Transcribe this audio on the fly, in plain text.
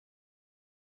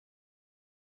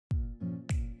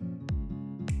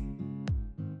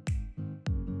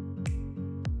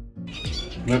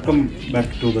Welcome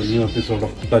back to the new episode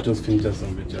of Finches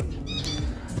and Finches.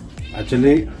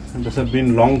 Actually, this has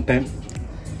been long time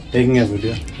taking a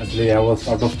video. Actually, I was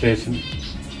out of station.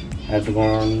 I had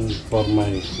gone for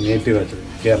my native actually,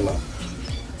 Kerala.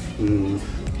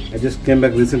 I just came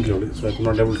back recently only, so I could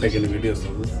not able to take any videos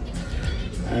of this.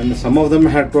 And some of them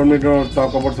had told me to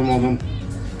talk about some of them.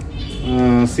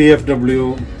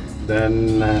 CFW,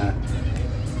 then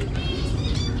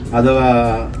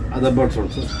other birds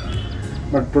also.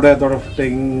 But today I thought of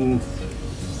taking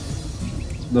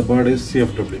the bird is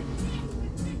CFW.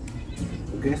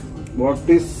 Okay, what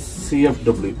is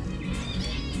CFW?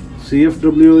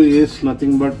 CFW is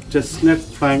nothing but Chestnut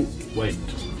Flanked White.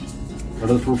 That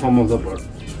is the full form of the bird.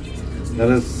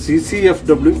 There is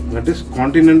CCFW, that is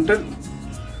Continental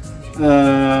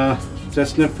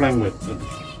Chestnut Flanked White.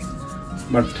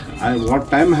 But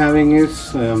what I'm having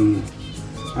is I'm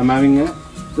having a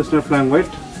Chestnut Flanked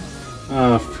White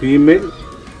female.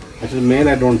 Actually, male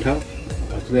I don't have.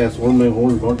 Actually, I sold my whole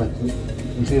lot. Actually,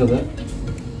 you can see that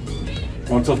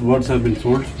lots of birds have been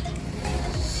sold.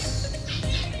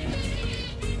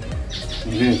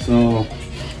 Okay, so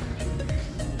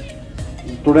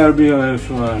today I'll be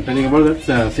telling about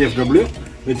that CFW,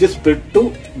 which is split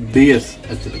to DS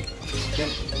actually. Okay.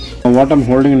 What I'm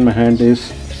holding in my hand is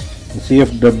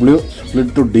CFW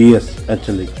split to DS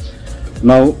actually.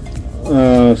 Now,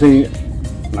 see,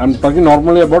 I'm talking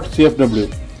normally about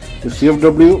CFW. The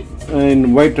CFW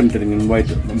in white, I'm telling in white,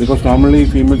 because normally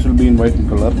females will be in white in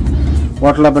color.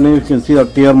 What will happen is you can see the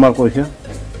tear mark over here.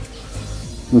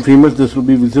 In females, this will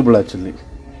be visible actually.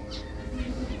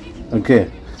 Okay,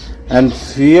 and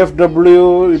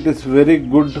CFW, it is very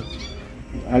good.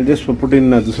 I'll just put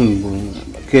in this one,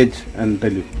 cage and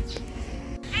tell you.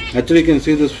 Actually, you can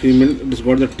see this female, it has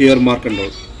got the tear mark and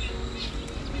all.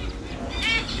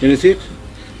 Can you see it?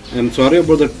 I'm sorry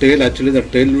about the tail. Actually, the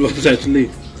tail was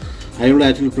actually, I would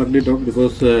actually plucked it out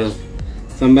because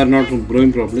some were not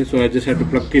growing properly, so I just had to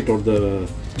pluck it out the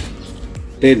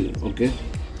tail. Okay.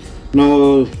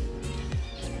 Now,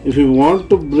 if you want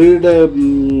to breed a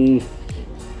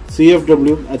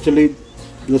CFW, actually,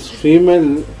 this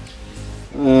female,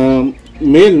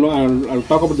 male. I'll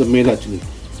talk about the male actually.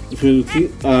 If you see,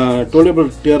 told you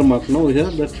about tear mark. Now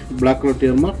here, that black color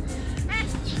tear mark.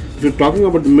 If you're talking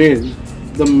about the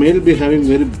male be having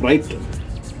very bright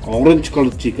orange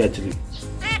color cheek actually.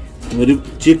 Very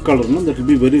cheek color, no? That will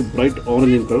be very bright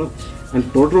orange in color, and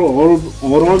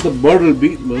overall the bird will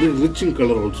be very rich in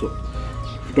color also.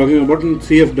 Talking about in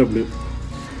CFW,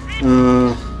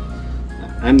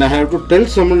 and I have to tell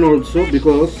someone also,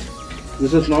 because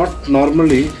this is not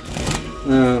normally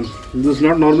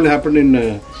happen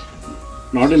in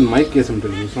not in my case. I'm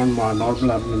telling you, it's not normally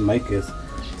happen in my case.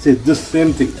 See, this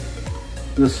same thing.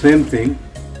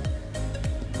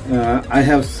 I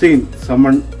have seen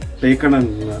someone taken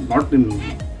and not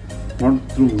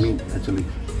through me actually,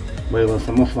 by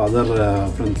some of other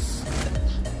friends.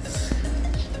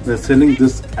 They are selling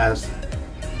this as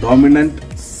dominant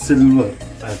silver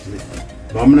actually,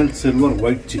 dominant silver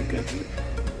white chick actually,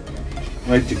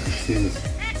 white chick. See this.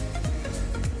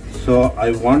 So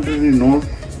I wanted to know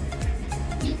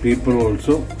people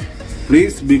also,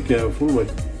 please be careful while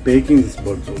taking these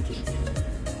birds also.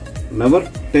 Never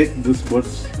take these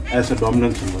birds as a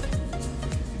dominant silver.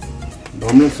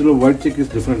 Dominant silver white chick is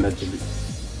different actually.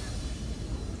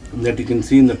 That you can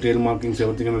see in the tail markings,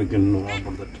 everything, and you can know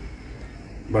about that.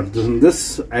 But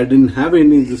this I didn't have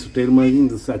any this tail marking.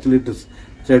 This actually it is.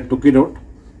 So I took it out,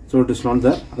 so it is not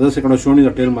there. Otherwise I could have shown you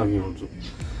the tail marking also.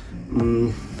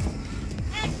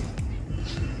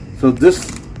 So this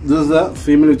is the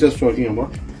female which I was talking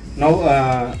about.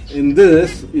 Now in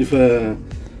this, if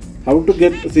how to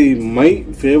get, see, my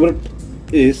favorite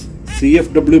is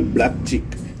CFW black chick,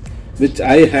 which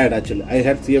I had actually. I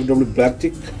had CFW black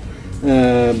chick,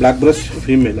 black breast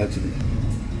female actually.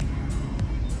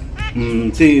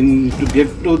 See, to get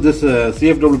to this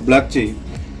CFW black chick,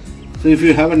 so if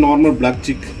you have a normal black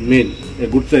chick male, a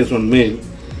good size one male,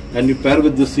 and you pair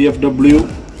with the CFW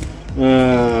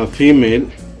female,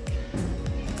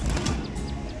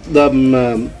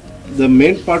 the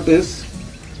main part is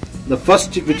the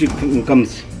first chick which it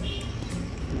comes.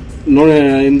 No,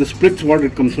 in the split, what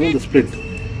it comes from, the split.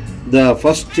 The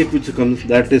first chick which comes,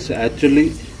 that is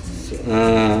actually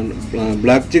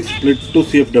black chick split to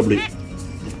CFW.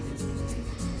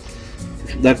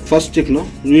 That first chick, no,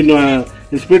 you know,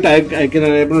 in split I can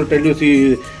able to tell you.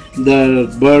 See,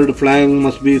 the bird flying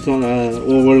must be so,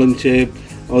 oval in shape,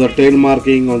 or the tail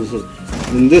marking, or this.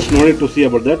 In this, no need to see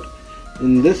about that.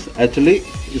 In this, actually,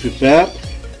 if you pair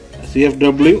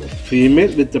CFW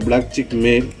female with the black chick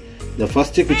male, the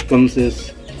first chick which comes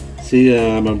is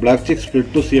black chick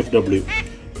split to CFW.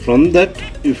 From that,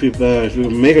 if you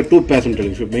make a 2 pairs, I'm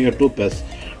telling you, if you make a 2 pairs,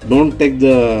 don't take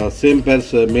the same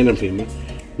pairs male and female.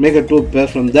 Make a 2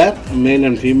 pairs. From that, male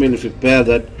and female, if you pair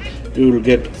that, you will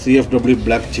get CFW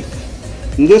black chick.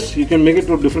 In this, you can make it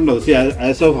to different others. See,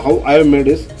 as of how I have made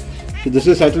is, so this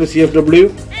is actually CFW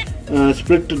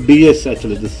split DS.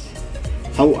 Actually, this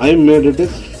how I made it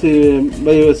is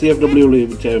by CFW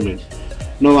which I have made.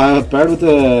 Now I have paired with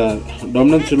a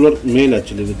dominant silver male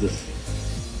actually with this.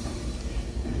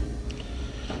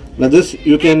 Now this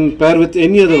you can pair with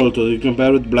any other also. You can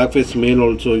pair with blackface male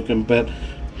also. You can pair,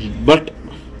 but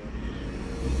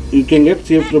you can get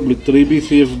CFW 3B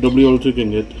CFW also you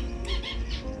can get.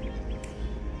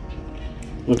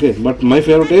 Okay, but my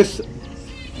favorite is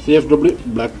CFW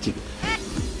black chick.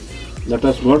 That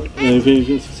has got, if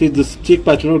you see this cheek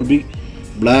patch would be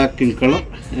black in color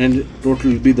and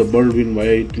total will be the bulb in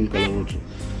white in color also.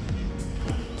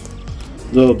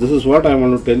 So this is what I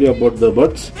want to tell you about the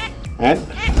birds, and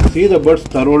see the birds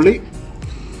thoroughly.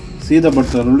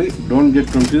 Don't get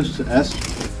confused, as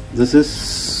this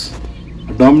is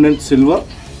a dominant silver.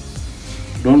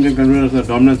 Don't get confused with a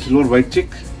dominant silver white chick.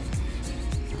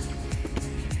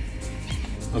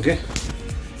 Okay.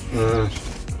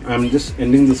 I'm just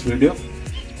ending this video.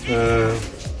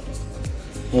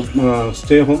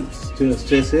 Stay home,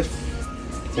 stay safe.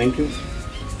 Thank you.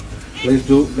 Please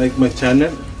do like my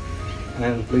channel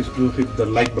and please do hit the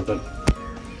like button.